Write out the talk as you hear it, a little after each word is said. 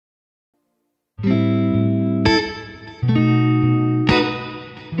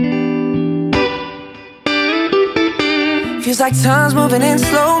Feels like time's moving in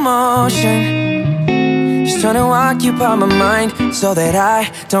slow motion. Just trying to occupy my mind so that I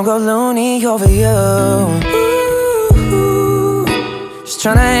don't go loony over you. Ooh, just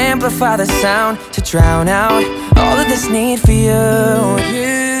trying to amplify the sound to drown out all of this need for you.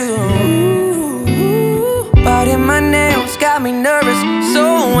 Biting my nails got me nervous,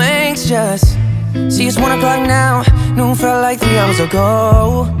 so anxious. See, it's 1 o'clock now, noon felt like 3 hours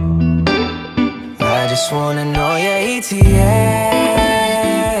ago. I just wanna know your E.T.A.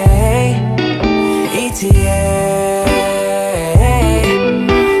 E.T.A.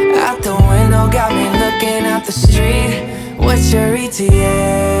 Out the window got me looking out the street. What's your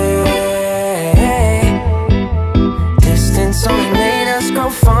E.T.A? Distance only made us grow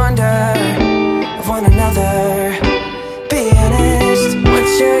fonder of one another. Be honest,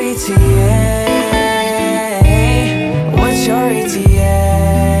 what's your E.T.A? What's your E.T.A?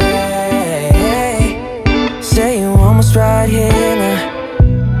 Say you almost right here now.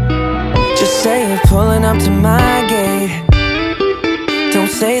 Just say you're pulling up to my gate. Don't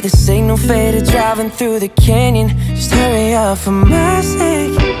say the signal faded driving through the canyon. Just hurry up for my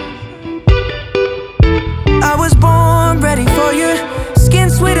sake. I was born ready for you. Skin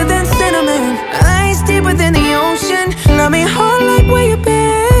sweeter than cinnamon, eyes deeper than the ocean. Love me hard like where you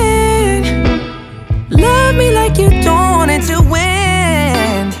been. Love me like you don't want it to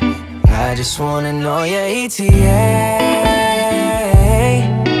win. I just wanna know your E.T.A.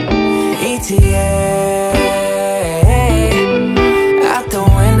 E.T.A. Out the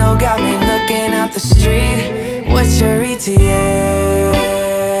window got me looking out the street. What's your E.T.A?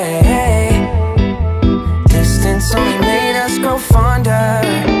 Distance only made us grow fonder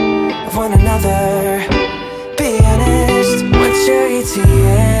of one another. Be honest, what's your E.T.A?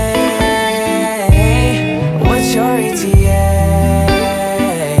 What's your E.T.A?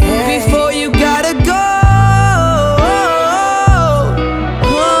 Before you gotta go.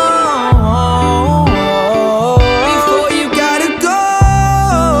 Before you gotta go.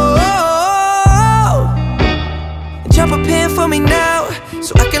 Drop a pin for me now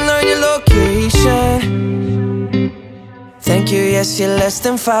so I can learn your location. Thank you, yes, you're less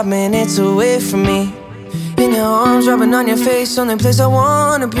than 5 minutes away from me. In your arms, rubbing on your face, only place I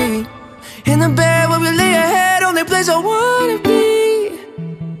wanna be. In the bed where we lay your head, only place I wanna be.